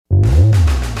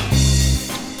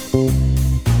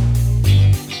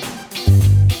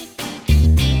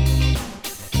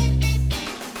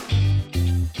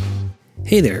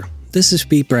Hey there, this is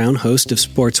Pete Brown, host of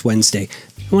Sports Wednesday.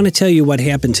 I want to tell you what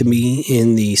happened to me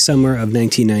in the summer of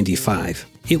 1995.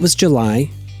 It was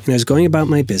July, and I was going about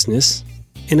my business,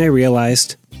 and I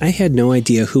realized I had no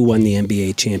idea who won the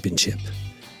NBA championship.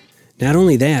 Not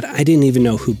only that, I didn't even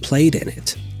know who played in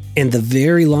it. And the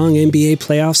very long NBA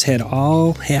playoffs had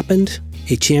all happened.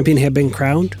 A champion had been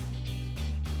crowned,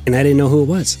 and I didn't know who it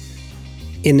was.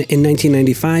 In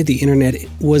 1995, the internet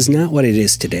was not what it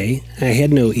is today. I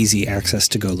had no easy access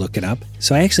to go look it up.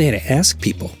 So I actually had to ask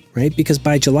people, right? Because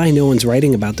by July, no one's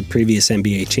writing about the previous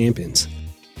NBA champions.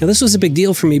 Now, this was a big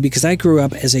deal for me because I grew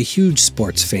up as a huge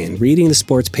sports fan, reading the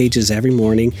sports pages every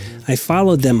morning. I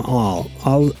followed them all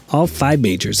five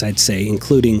majors, I'd say,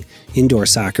 including indoor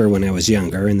soccer when I was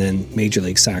younger, and then Major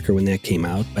League Soccer when that came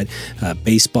out, but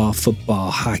baseball,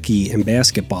 football, hockey, and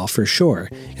basketball for sure.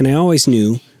 And I always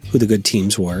knew who the good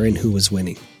teams were and who was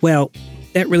winning. Well,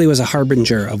 that really was a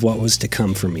harbinger of what was to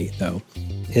come for me, though.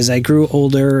 As I grew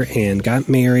older and got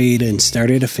married and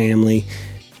started a family,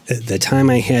 the time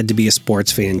I had to be a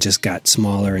sports fan just got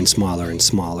smaller and smaller and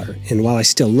smaller. And while I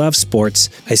still love sports,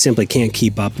 I simply can't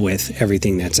keep up with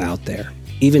everything that's out there.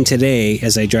 Even today,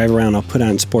 as I drive around, I'll put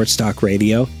on sports talk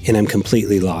radio, and I'm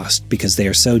completely lost because they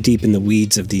are so deep in the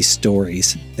weeds of these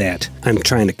stories that I'm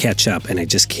trying to catch up and I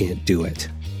just can't do it.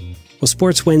 Well,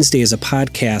 Sports Wednesday is a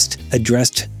podcast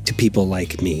addressed to people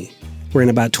like me. We're in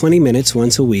about 20 minutes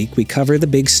once a week. We cover the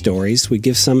big stories. We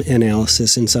give some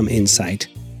analysis and some insight.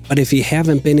 But if you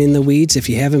haven't been in the weeds, if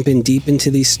you haven't been deep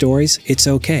into these stories, it's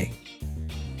okay.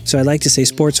 So I like to say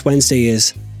Sports Wednesday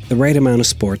is the right amount of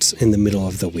sports in the middle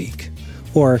of the week.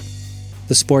 Or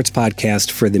the sports podcast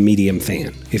for the medium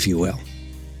fan, if you will.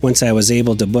 Once I was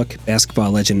able to book basketball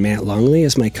legend Matt Longley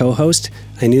as my co-host,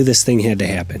 I knew this thing had to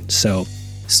happen. So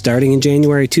starting in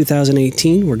January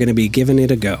 2018, we're going to be giving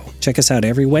it a go. Check us out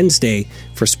every Wednesday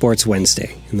for Sports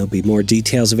Wednesday, and there'll be more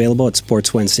details available at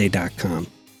sportswednesday.com.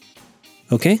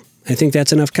 Okay, I think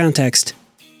that's enough context.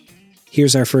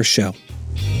 Here's our first show.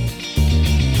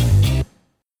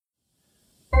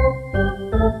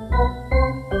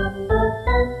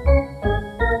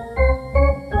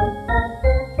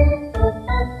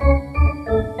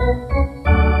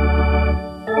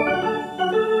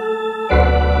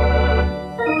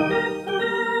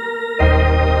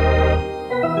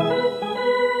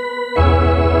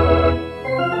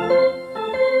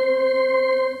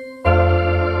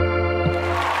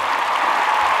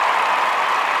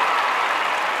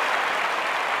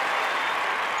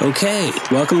 Okay,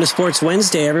 welcome to Sports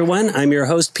Wednesday, everyone. I'm your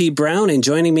host, Pete Brown, and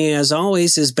joining me, as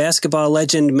always, is basketball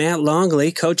legend Matt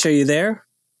Longley. Coach, are you there?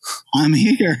 I'm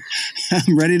here.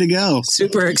 I'm ready to go.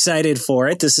 Super excited for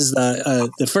it. This is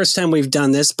the first time we've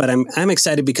done this, but I'm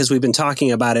excited because we've been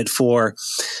talking about it for,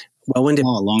 well, when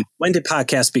did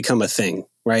podcasts become a thing,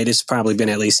 right? It's probably been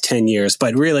at least 10 years,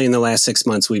 but really in the last 6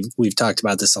 months, we've talked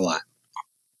about this a lot.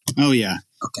 Oh, yeah.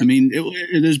 Okay. I mean,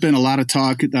 there's been a lot of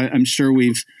talk. I'm sure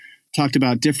we've talked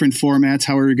about different formats,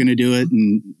 how we're going to do it,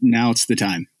 and now it's the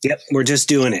time. Yep, we're just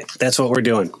doing it. That's what we're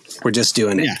doing. We're just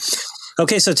doing it. Yeah.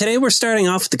 Okay, so today we're starting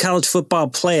off with the college football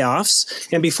playoffs.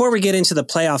 And before we get into the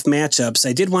playoff matchups,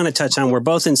 I did want to touch on, we're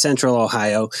both in Central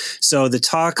Ohio. So the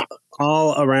talk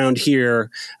all around here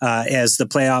as the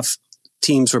playoff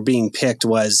teams were being picked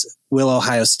was, will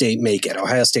Ohio State make it?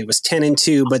 Ohio State was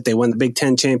 10-2, but they won the Big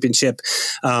Ten championship.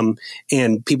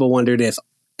 And people wondered if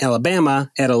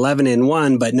Alabama at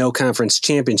 11-1, but no conference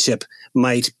championship,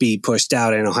 might be pushed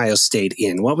out and Ohio State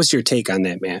in. What was your take on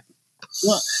that, Matt?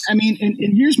 Well, I mean, and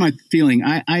here's my feeling.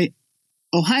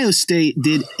 Ohio State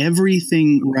did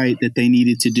everything right that they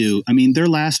needed to do. I mean, their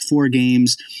last four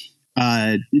games,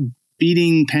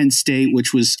 beating Penn State,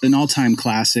 which was an all-time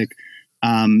classic.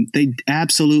 They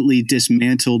absolutely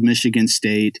dismantled Michigan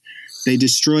State. They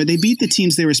beat the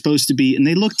teams they were supposed to beat, and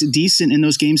they looked decent in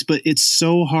those games, but it's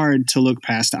so hard to look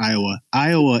past Iowa.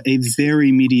 Iowa, a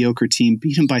very mediocre team,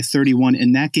 beat them by 31,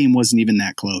 and that game wasn't even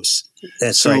that close.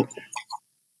 That's right.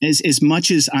 As much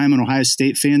as I'm an Ohio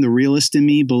State fan, the realist in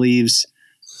me believes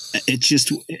it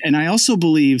just – and I also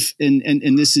believe,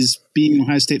 and this is being an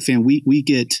Ohio State fan, we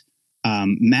get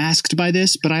masked by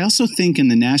this, but I also think in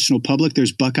the national public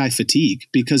there's Buckeye fatigue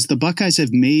because the Buckeyes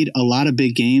have made a lot of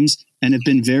big games and have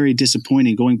been very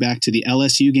disappointing, going back to the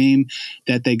LSU game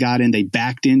that they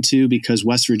backed into because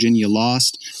West Virginia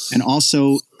lost. And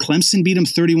also Clemson beat them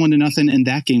 31-0, and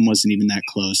that game wasn't even that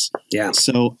close. Yeah.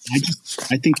 So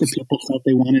I think the people felt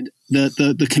they wanted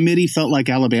the committee felt like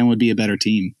Alabama would be a better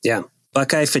team. Yeah.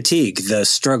 Buckeye fatigue. The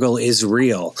struggle is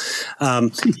real.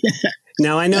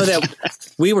 Now, I know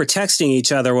that we were texting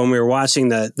each other when we were watching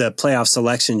the playoff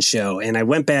selection show, and I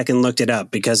went back and looked it up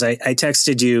because I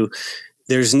texted you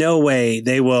there's no way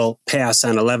they will pass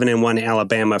on 11-1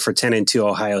 Alabama for 10-2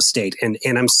 Ohio State. And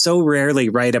I'm so rarely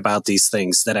right about these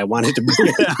things that I wanted to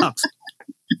bring it up.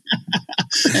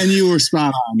 And you were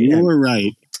spot on. You were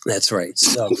right. That's right.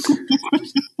 So,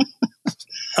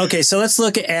 okay, so let's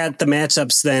look at the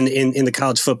matchups then in the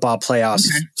college football playoffs.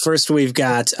 Okay. First, we've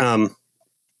got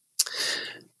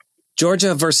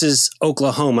Georgia versus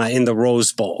Oklahoma in the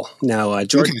Rose Bowl. Now,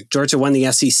 Georgia won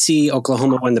the SEC.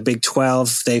 Oklahoma won the Big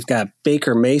 12. They've got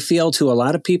Baker Mayfield, who a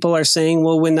lot of people are saying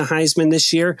will win the Heisman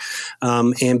this year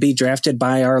and be drafted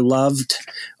by our loved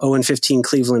 0-15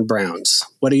 Cleveland Browns.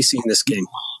 What do you see in this game?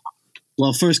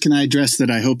 Well, first, can I address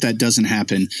that I hope that doesn't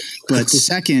happen? But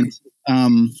second,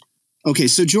 okay,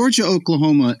 so Georgia,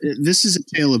 Oklahoma, this is a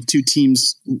tale of two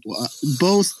teams,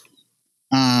 both.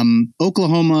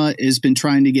 Oklahoma has been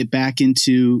trying to get back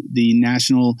into the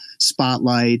national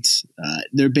spotlight.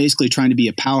 They're basically trying to be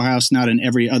a powerhouse, not an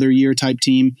every other year type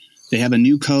team. They have a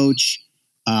new coach.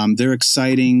 They're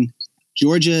exciting.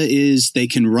 Georgia they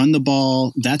can run the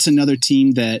ball. That's another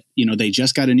team that, they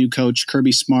just got a new coach,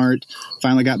 Kirby Smart,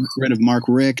 finally got rid of Mark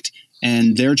Richt,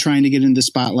 and they're trying to get into the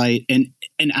spotlight. And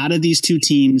out of these two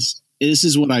teams, this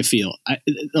is what I feel.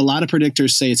 A lot of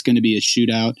predictors say it's going to be a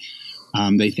shootout.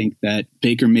 They think that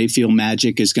Baker Mayfield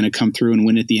magic is going to come through and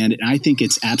win at the end. And I think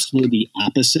it's absolutely the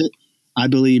opposite. I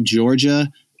believe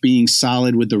Georgia being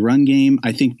solid with the run game.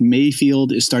 I think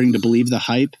Mayfield is starting to believe the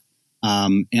hype.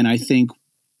 And I think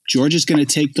Georgia's going to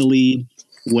take the lead,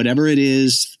 whatever it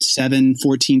is, 7,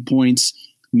 14 points.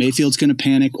 Mayfield's going to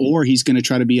panic, or he's going to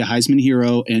try to be a Heisman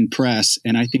hero and press.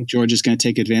 And I think Georgia's going to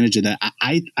take advantage of that.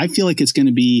 I feel like it's going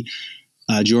to be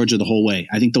Georgia the whole way.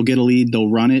 I think they'll get a lead. They'll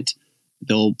run it.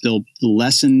 They'll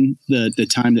lessen the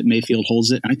time that Mayfield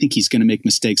holds it. I think he's going to make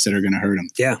mistakes that are going to hurt him.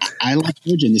 Yeah, I like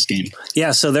Georgia in this game.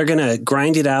 Yeah, so they're going to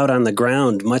grind it out on the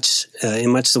ground, much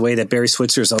the way that Barry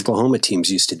Switzer's Oklahoma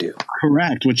teams used to do.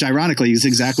 Correct, which ironically is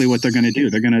exactly what they're going to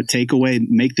do. They're going to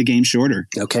make the game shorter.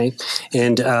 Okay,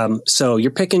 and so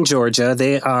you're picking Georgia.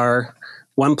 They are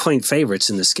 1-point favorites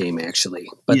in this game, actually.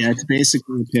 But yeah, it's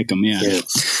basically pick them. Yeah.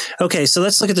 Okay, so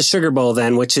let's look at the Sugar Bowl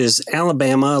then, which is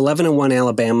Alabama, 11-1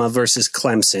 Alabama versus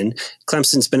Clemson.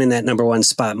 Clemson's been in that number one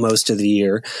spot most of the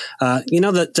year.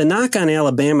 The knock on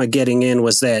Alabama getting in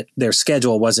was that their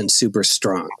schedule wasn't super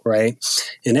strong, right?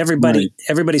 And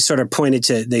everybody sort of pointed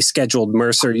to they scheduled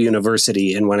Mercer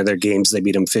University in one of their games. They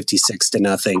beat them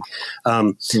 56-0.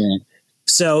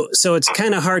 So it's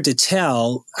kind of hard to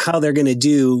tell how they're going to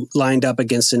do lined up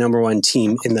against the number one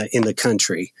team in the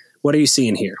country. What are you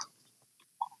seeing here?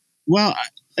 Well,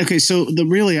 okay, so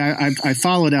I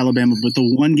followed Alabama, but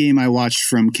the one game I watched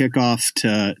from kickoff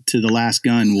to the last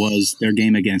gun was their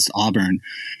game against Auburn,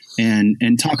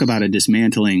 and talk about a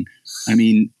dismantling. I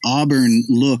mean, Auburn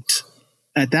looked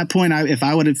at that point.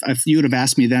 If you would have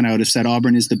asked me then, I would have said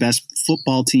Auburn is the best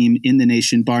football team in the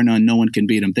nation, bar none. No one can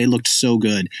beat them. They looked so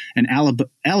good, and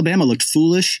Alabama looked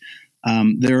foolish.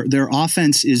 Their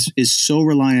offense is so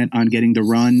reliant on getting the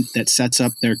run that sets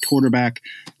up their quarterback,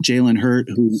 Jalen Hurt,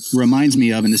 who reminds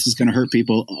me of, and this is going to hurt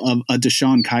people, of a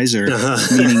DeShone Kizer,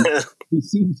 meaning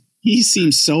he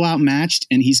seems so outmatched,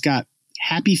 and he's got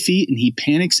happy feet, and he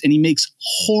panics, and he makes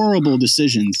horrible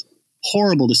decisions.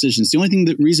 The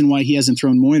only reason why he hasn't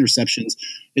thrown more interceptions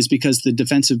is because the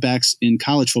defensive backs in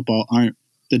college football aren't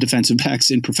the defensive backs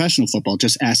in professional football.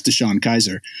 Just ask DeShone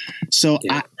Kizer. So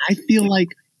yeah. I feel like,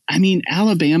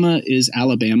 Alabama is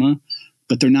Alabama,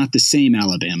 but they're not the same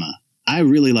Alabama. I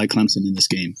really like Clemson in this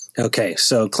game. Okay,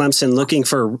 so Clemson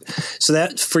so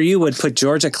that for you would put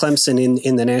Georgia Clemson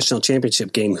in the national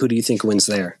championship game. Who do you think wins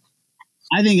there?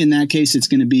 I think in that case, it's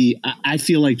going to be, I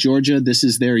feel like Georgia, this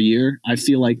is their year. I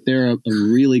feel like they're a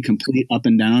really complete up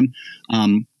and down.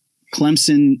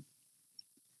 Clemson,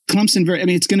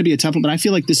 it's going to be a tough one, but I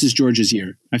feel like this is Georgia's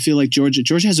year. I feel like Georgia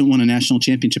hasn't won a national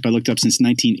championship. I looked up since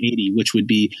 1980, which would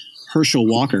be Herschel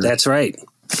Walker. That's right.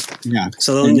 Yeah.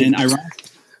 So then I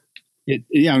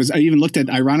even looked at,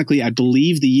 ironically, I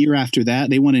believe the year after that,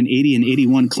 they won in 80 and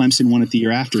 81. Clemson won it the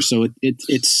year after. So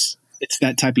it's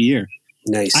that type of year.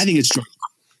 Nice. I think it's Georgia.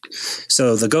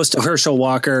 So the ghost of Herschel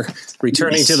Walker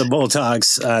returning to the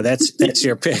Bulldogs. That's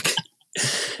your pick.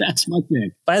 That's my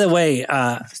pick. By the way,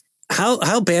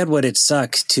 how bad would it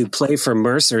suck to play for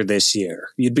Mercer this year?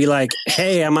 You'd be like,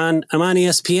 hey, I'm on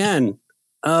ESPN.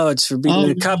 Oh, it's for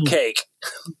being a cupcake.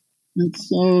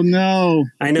 No.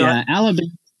 I know. Yeah, Alabama.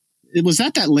 Was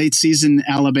that late season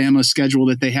Alabama schedule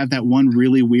that they have that one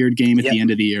really weird game at the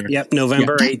end of the year? Yep,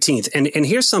 November 18th. And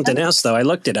here's something else, though. I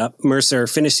looked it up. Mercer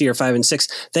finished the year 5-6.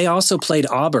 They also played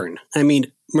Auburn. I mean,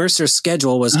 Mercer's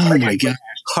schedule was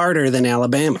harder than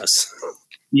Alabama's.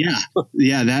 Yeah.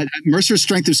 That Mercer's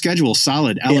strength of schedule,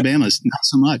 solid. Alabama's not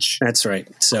so much. That's right.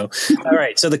 So, all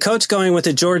right. So the coach going with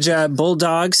the Georgia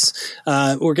Bulldogs.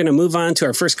 We're going to move on to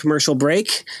our first commercial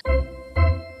break.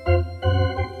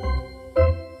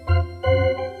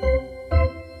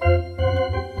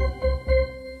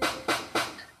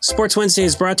 Sports Wednesday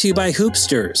is brought to you by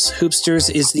Hoopsters. Hoopsters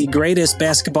is the greatest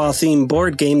basketball-themed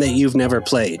board game that you've never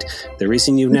played. The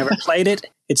reason you've never played it,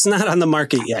 it's not on the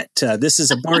market yet. This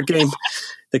is a board game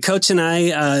the coach and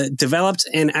I developed,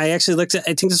 and I actually looked at,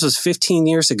 I think this was 15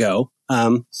 years ago. I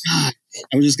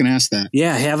was just going to ask that.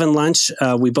 Yeah, having lunch.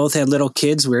 We both had little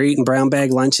kids. We were eating brown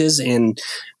bag lunches, and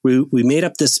we made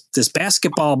up this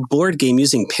basketball board game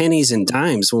using pennies and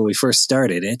dimes when we first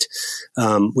started it.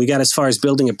 We got as far as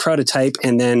building a prototype,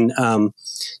 and then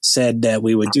said that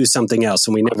we would do something else,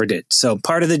 and we never did. So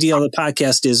part of the deal of the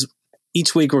podcast is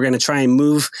each week we're going to try and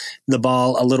move the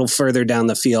ball a little further down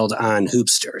the field on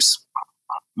Hoopsters.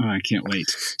 Oh, I can't wait.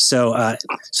 So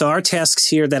our tasks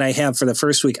here that I have for the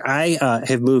first week, I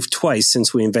have moved twice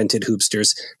since we invented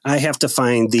Hoopsters. I have to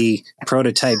find the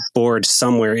prototype board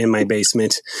somewhere in my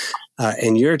basement,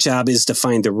 and your job is to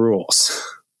find the rules.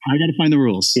 I got to find the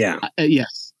rules. Yeah.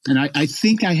 Yes. And I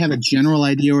think I have a general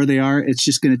idea where they are. It's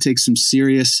just going to take some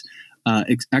serious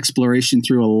exploration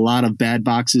through a lot of bad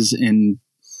boxes and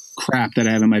crap that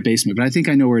I have in my basement, but I think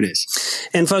I know where it is.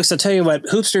 And folks, I'll tell you what,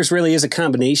 Hoopsters really is a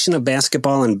combination of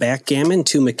basketball and backgammon,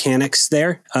 two mechanics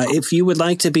there. If you would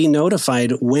like to be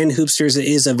notified when Hoopsters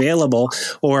is available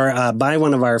or buy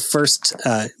one of our first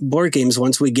board games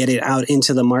once we get it out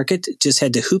into the market, just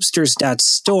head to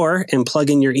hoopsters.store and plug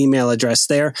in your email address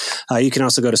there. You can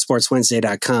also go to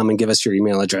sportswednesday.com and give us your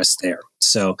email address there.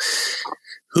 So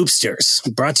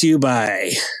Hoopsters, brought to you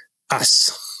by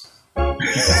us.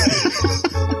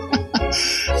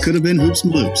 Could have been Hoops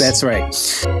and Loops. That's right.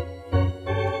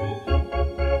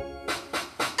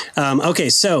 Okay,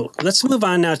 so let's move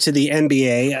on now to the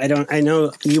NBA. I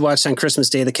know you watched on Christmas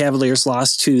Day. The Cavaliers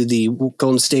lost to the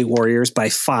Golden State Warriors by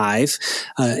 5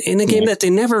 in a game that they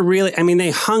never really. I mean,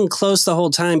 they hung close the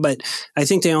whole time, but I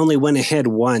think they only went ahead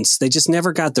once. They just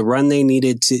never got the run they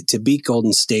needed to beat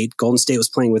Golden State. Golden State was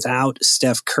playing without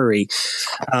Steph Curry.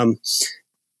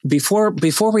 Before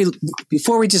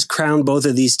we just crown both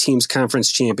of these teams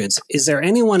conference champions, is there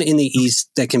anyone in the East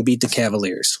that can beat the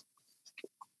Cavaliers?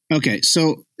 Okay,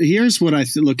 so here's what I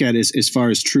look at as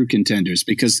far as true contenders,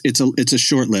 because it's a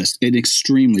short list, an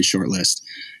extremely short list,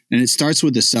 and it starts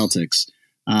with the Celtics.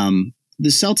 The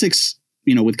Celtics,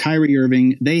 with Kyrie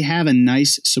Irving, they have a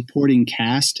nice supporting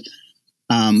cast.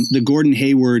 The Gordon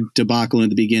Hayward debacle in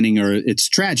the beginning, it's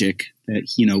tragic that,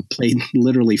 played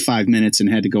literally 5 minutes and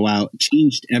had to go out,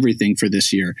 changed everything for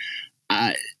this year.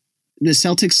 The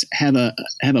Celtics have a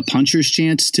puncher's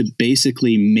chance to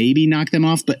basically maybe knock them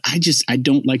off, but I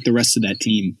don't like the rest of that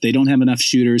team. They don't have enough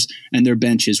shooters and their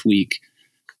bench is weak.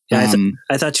 Yeah,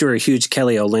 I thought you were a huge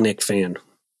Kelly Olynyk fan.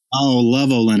 Oh, love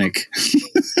Olynyk.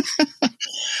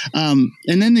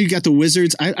 And then you got the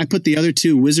Wizards. I put the other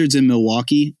two, Wizards and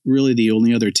Milwaukee, really the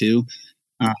only other two.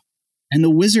 And the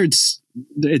Wizards,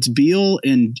 it's Beal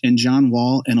and John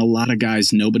Wall and a lot of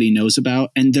guys nobody knows about.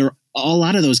 And a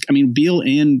lot of those, Beal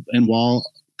and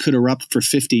Wall could erupt for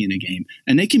 50 in a game,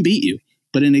 and they can beat you.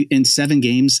 But in 7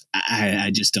 games, I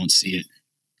just don't see it.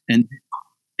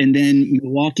 And then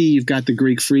Milwaukee, you've got the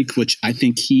Greek Freak, which I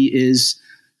think he is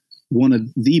one of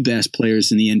the best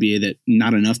players in the NBA that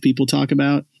not enough people talk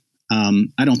about.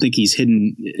 I don't think he's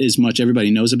hidden as much.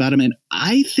 Everybody knows about him. And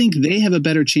I think they have a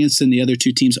better chance than the other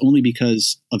two teams only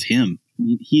because of him.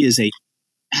 He is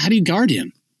how do you guard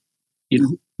him?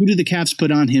 Who do the Cavs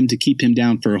put on him to keep him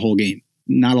down for a whole game?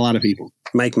 Not a lot of people.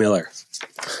 Mike Miller.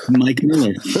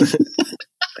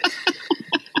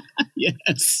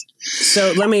 Yes.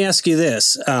 So let me ask you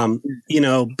this.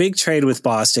 Big trade with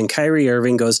Boston. Kyrie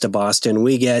Irving goes to Boston.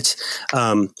 We get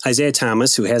Isaiah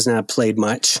Thomas, who has not played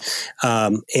much,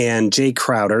 and Jay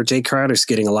Crowder. Jay Crowder's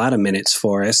getting a lot of minutes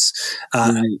for us.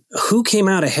 Who came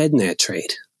out ahead in that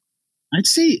trade? I'd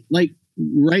say,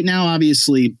 right now,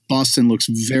 obviously, Boston looks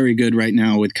very good right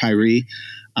now with Kyrie.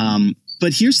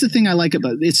 But here's the thing I like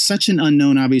about it. It's such an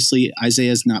unknown. Obviously,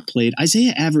 Isaiah's not played.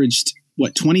 Isaiah averaged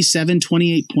 27,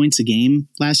 28 points a game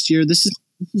last year. This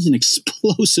is an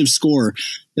explosive score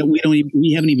that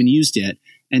we haven't even used yet.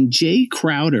 And Jay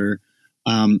Crowder,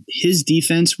 his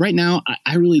defense right now,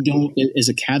 I really don't, as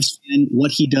a Cavs fan,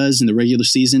 what he does in the regular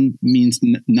season means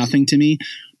nothing to me.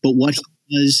 But what he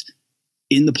does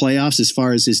in the playoffs, as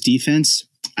far as his defense,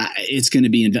 it's going to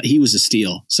be, he was a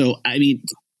steal. So,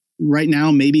 right now,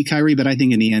 maybe Kyrie, but I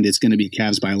think in the end, it's going to be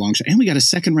Cavs by a long shot. And we got a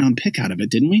 2nd round pick out of it,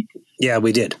 didn't we? Yeah,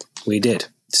 we did.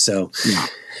 So, yeah.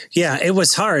 Yeah, it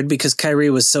was hard because Kyrie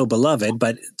was so beloved,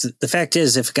 but the fact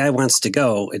is, if a guy wants to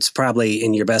go, it's probably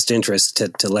in your best interest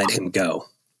to let him go.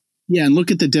 Yeah, and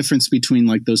look at the difference between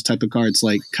like those type of cards.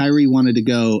 Like Kyrie wanted to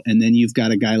go, and then you've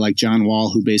got a guy like John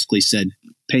Wall who basically said,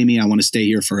 "Pay me, I want to stay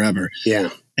here forever." Yeah,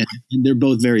 and they're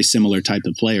both very similar type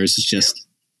of players. It's just,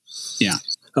 yeah.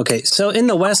 Okay, so in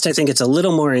the West, I think it's a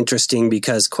little more interesting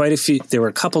because there were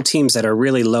a couple teams that are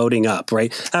really loading up,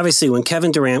 right? Obviously, when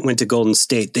Kevin Durant went to Golden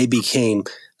State, they became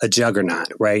a juggernaut,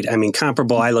 right? I mean,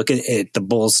 comparable. I look at the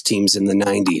Bulls teams in the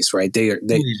 '90s, right? They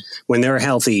when they're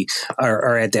healthy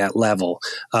are at that level.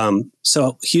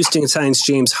 So Houston signs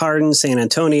James Harden, San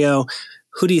Antonio.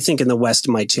 Who do you think in the West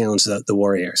might challenge the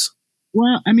Warriors?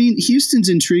 Well, I mean, Houston's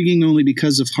intriguing only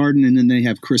because of Harden, and then they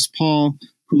have Chris Paul,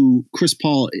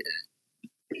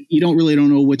 you don't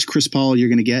know which Chris Paul you're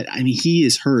going to get. I mean, he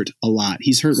is hurt a lot.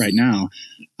 He's hurt right now.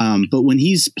 But when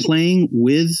he's playing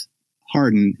with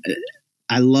Harden,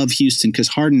 I love Houston because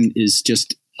Harden is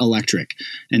just electric.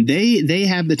 And they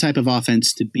have the type of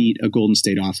offense to beat a Golden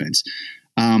State offense.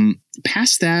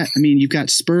 Past that, I mean, you've got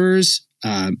Spurs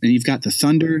and you've got the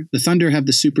Thunder. The Thunder have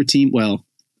the super team. Well,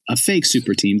 a fake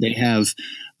super team. They have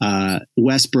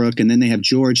Westbrook, and then they have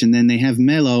George, and then they have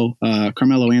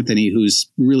Carmelo Anthony, who's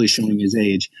really showing his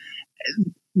age.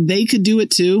 They could do it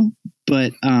too,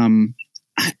 but I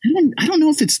don't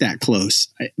know if it's that close.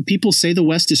 People say the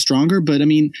West is stronger, but I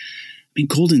mean,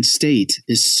 Golden State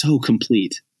is so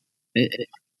complete,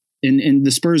 and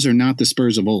the Spurs are not the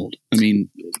Spurs of old. I mean,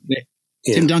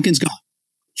 Tim Duncan's gone.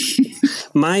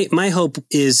 My hope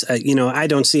is, I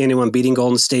don't see anyone beating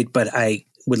Golden State, but I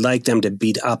would like them to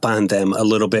beat up on them a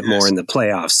little bit more in the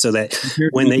playoffs so that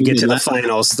when they get to the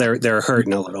finals, they're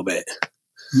hurting a little bit.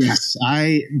 Yes,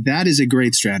 that is a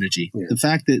great strategy. Yeah. The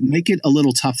fact that make it a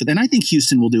little tougher. And I think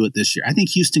Houston will do it this year. I think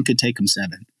Houston could take them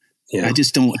 7. Yeah. I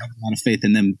just don't have a lot of faith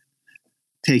in them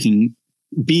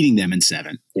beating them in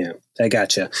 7. Yeah, I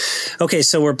gotcha. Okay,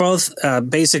 so we're both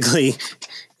basically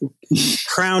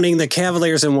crowning the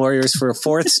Cavaliers and Warriors for a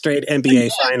 4th straight NBA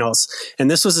Finals.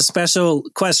 And this was a special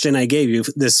question I gave you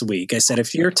this week. I said,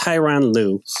 if you're Tyronn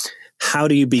Lue, how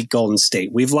do you beat Golden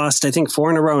State? We've lost, I think,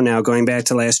 4 in a row now, going back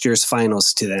to last year's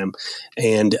finals to them.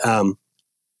 And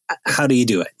how do you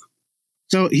do it?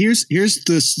 So here's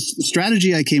the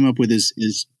strategy I came up with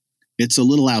is it's a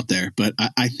little out there, but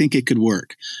I think it could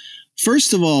work.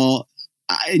 First of all,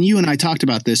 and you and I talked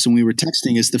about this when we were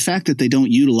texting, is the fact that they don't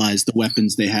utilize the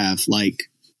weapons they have, like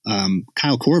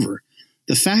Kyle Korver.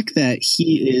 The fact that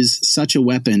he is such a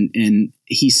weapon and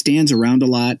he stands around a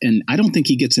lot, and I don't think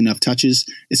he gets enough touches.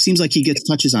 It seems like he gets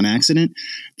touches on accident.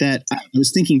 That I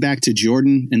was thinking back to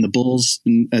Jordan and the Bulls,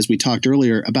 and as we talked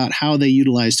earlier, about how they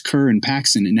utilized Kerr and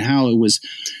Paxson and how it was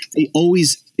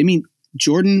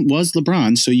Jordan was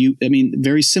LeBron, so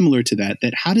very similar to that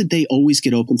how did they always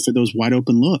get open for those wide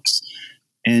open looks?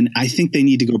 And I think they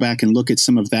need to go back and look at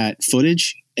some of that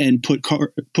footage and put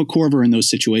Korver in those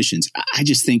situations. I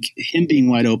just think him being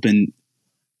wide open,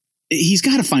 he's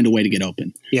got to find a way to get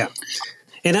open. Yeah.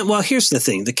 And here's the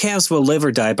thing. The Cavs will live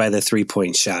or die by the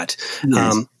 3-point shot.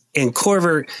 Yes. And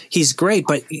Korver, he's great,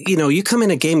 but you come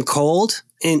in a game cold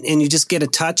and you just get a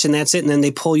touch and that's it. And then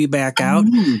they pull you back out.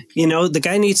 The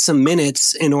guy needs some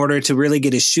minutes in order to really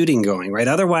get his shooting going, right?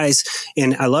 Otherwise,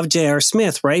 and I love J.R.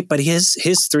 Smith, right? But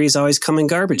his threes always come in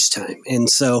garbage time. And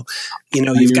so,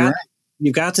 you've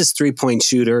got this 3-point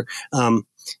shooter, and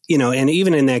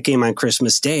even in that game on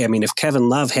Christmas Day, if Kevin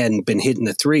Love hadn't been hitting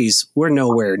the threes, we're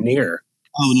nowhere near.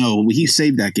 Oh no, he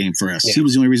saved that game for us. Yeah. He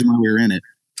was the only reason why we were in it.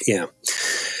 Yeah.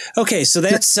 Okay, so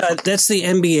that's the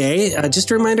NBA. Just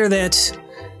a reminder that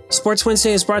Sports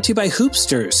Wednesday is brought to you by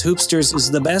Hoopsters. Hoopsters is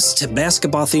the best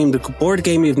basketball-themed board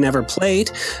game you've never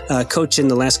played. Coach, in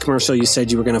the last commercial, you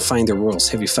said you were going to find the rules.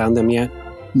 Have you found them yet?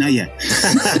 Not yet.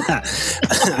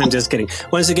 I'm just kidding.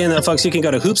 Once again, though, folks, you can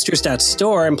go to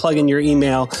hoopsters.store and plug in your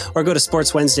email, or go to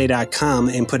sportswednesday.com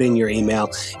and put in your email,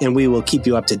 and we will keep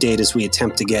you up to date as we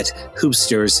attempt to get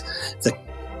Hoopsters, the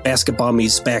basketball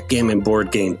meets backgammon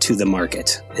board game, to the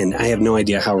market. And I have no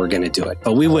idea how we're going to do it,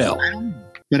 but we will.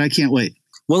 But I can't wait.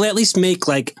 We'll at least make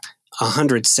like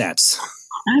 100 sets.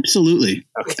 Absolutely.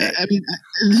 Okay. At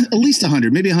least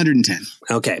 100, maybe 110.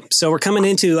 Okay. So we're coming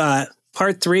into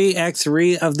Part 3, Act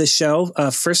 3 of the show.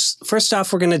 First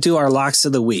off, we're going to do our locks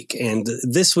of the week. And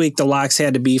this week, the locks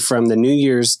had to be from the New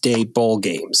Year's Day bowl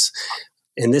games.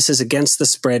 And this is against the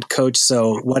spread, Coach.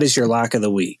 So what is your lock of the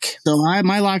week? So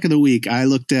my lock of the week, I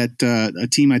looked at a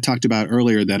team I talked about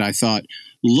earlier that I thought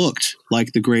looked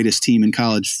like the greatest team in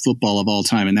college football of all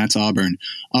time, and that's Auburn.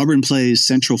 Auburn plays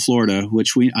Central Florida,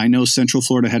 which I know Central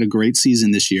Florida had a great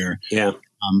season this year. Yeah.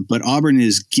 But Auburn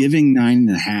is giving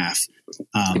 9.5.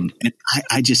 And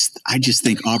I just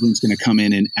think Auburn's going to come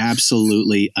in and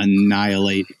absolutely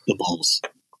annihilate the Bulls.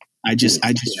 I just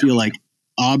feel like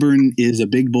Auburn is a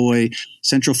big boy.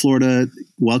 Central Florida,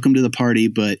 welcome to the party,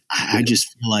 but I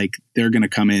just feel like they're going to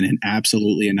come in and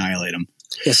absolutely annihilate them.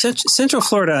 Yeah, Central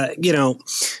Florida,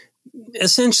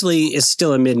 essentially is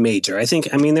still a mid-major.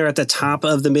 I mean, they're at the top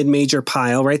of the mid-major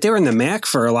pile, right? They were in the MAC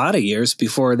for a lot of years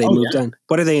before they moved on.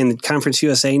 What are they in Conference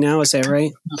USA now? Is that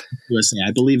right? USA,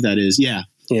 I believe that is. Yeah.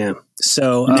 Yeah.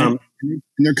 So, and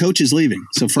their coach is leaving.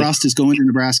 So Frost is going to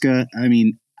Nebraska. I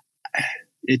mean,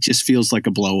 it just feels like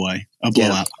a blowout.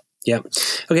 Yeah.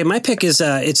 Okay. My pick is,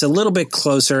 it's a little bit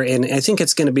closer, and I think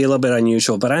it's going to be a little bit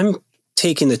unusual, but I'm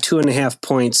taking the 2.5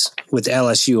 points with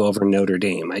LSU over Notre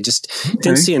Dame. I just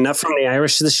didn't see enough from the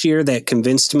Irish this year that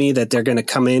convinced me that they're going to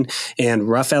come in and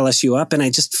rough LSU up. And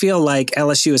I just feel like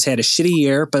LSU has had a shitty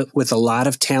year, but with a lot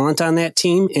of talent on that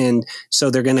team. And so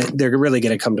they're really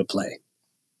going to come to play.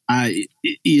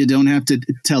 You don't have to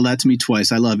tell that to me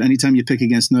twice. I love anytime you pick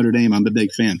against Notre Dame. I'm a big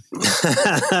fan.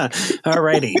 All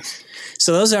righty.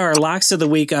 So those are our locks of the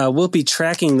week. We'll be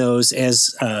tracking those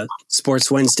as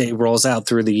Sports Wednesday rolls out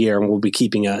through the year, and we'll be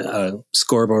keeping a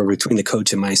scoreboard between the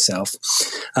coach and myself.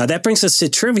 That brings us to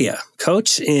trivia,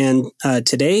 Coach. And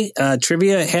today,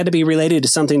 trivia had to be related to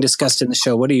something discussed in the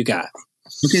show. What do you got?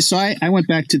 Okay, so I went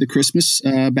back to the Christmas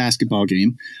basketball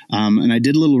game, and I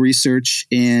did a little research,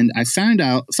 and I found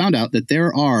out that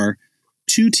there are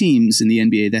 2 teams in the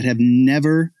NBA that have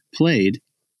never played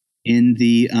in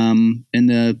the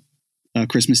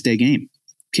Christmas Day game.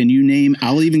 Can you name?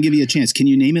 I'll even give you a chance. Can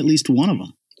you name at least one of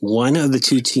them? One of the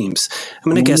 2 teams.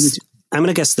 I'm going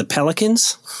to guess the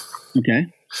Pelicans. Okay.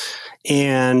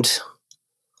 And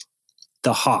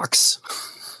the Hawks.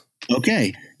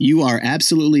 Okay, you are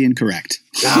absolutely incorrect.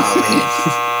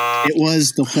 Oh, it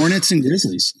was the Hornets and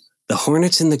Grizzlies. The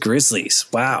Hornets and the Grizzlies.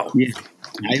 Wow. Yeah.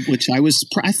 I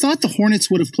thought the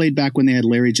Hornets would have played back when they had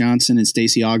Larry Johnson and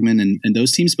Stacey Augmon and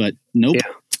those teams, but nope.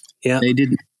 Yeah. They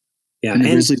didn't. Yeah. And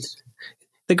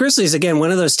the Grizzlies, again,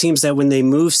 one of those teams that when they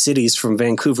move cities from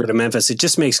Vancouver to Memphis, it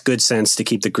just makes good sense to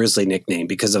keep the Grizzly nickname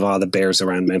because of all the bears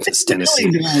around Memphis, Tennessee.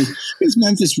 Because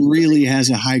Memphis really has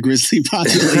a high Grizzly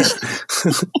population.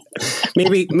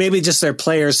 maybe just their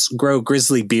players grow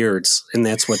Grizzly beards, and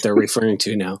that's what they're referring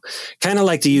to now. Kind of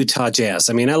like the Utah Jazz.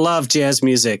 I mean, I love jazz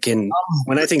music, and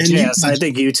when I think jazz, I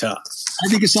think Utah. I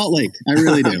think it's Salt Lake. I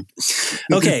really do.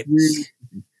 Okay.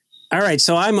 All right,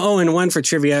 so I'm 0-1 for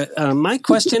trivia. My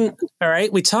question, all right,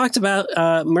 we talked about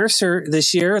Mercer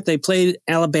this year. They played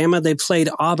Alabama. They played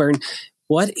Auburn.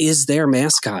 What is their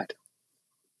mascot?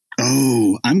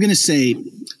 Oh, I'm going to say,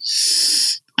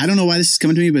 I don't know why this is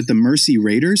coming to me, but the Mercy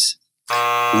Raiders?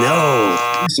 No.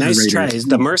 Nice try.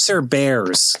 The Mercer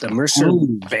Bears. The Mercer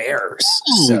Bears.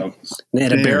 So they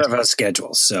had a bear of a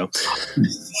schedule. So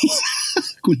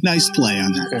nice play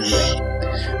on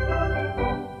that.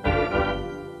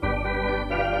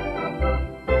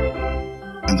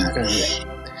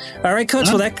 All right, Coach.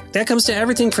 Well, that comes to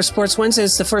everything for Sports Wednesday.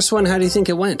 It's the first one. How do you think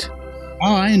it went?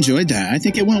 Oh, I enjoyed that. I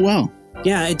think it went well.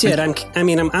 Yeah, it did. I'm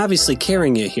obviously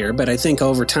carrying you here, but I think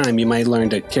over time you might learn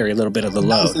to carry a little bit of the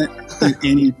load.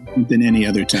 Than any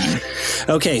other time.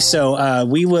 Okay, so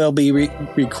we will be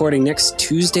recording next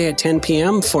Tuesday at 10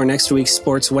 p.m. for next week's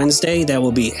Sports Wednesday. That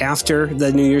will be after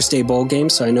the New Year's Day Bowl game,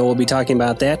 so I know we'll be talking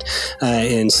about that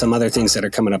and some other things that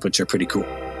are coming up, which are pretty cool.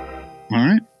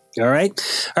 All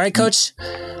right, Coach.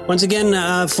 Once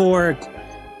again, for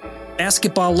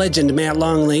basketball legend Matt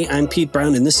Longley, I'm Pete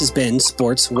Brown, and this has been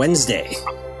Sports Wednesday.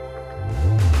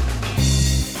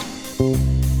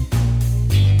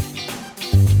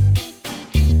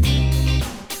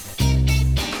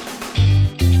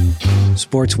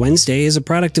 Sports Wednesday is a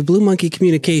product of Blue Monkey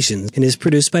Communications and is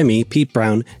produced by me, Pete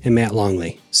Brown, and Matt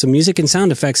Longley. Some music and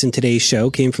sound effects in today's show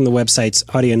came from the websites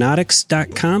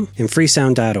audionautics.com and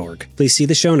freesound.org. Please see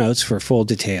the show notes for full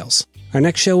details. Our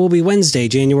next show will be Wednesday,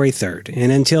 January 3rd.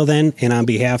 And until then, and on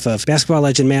behalf of basketball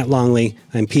legend Matt Longley,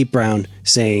 I'm Pete Brown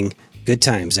saying good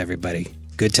times, everybody.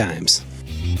 Good times.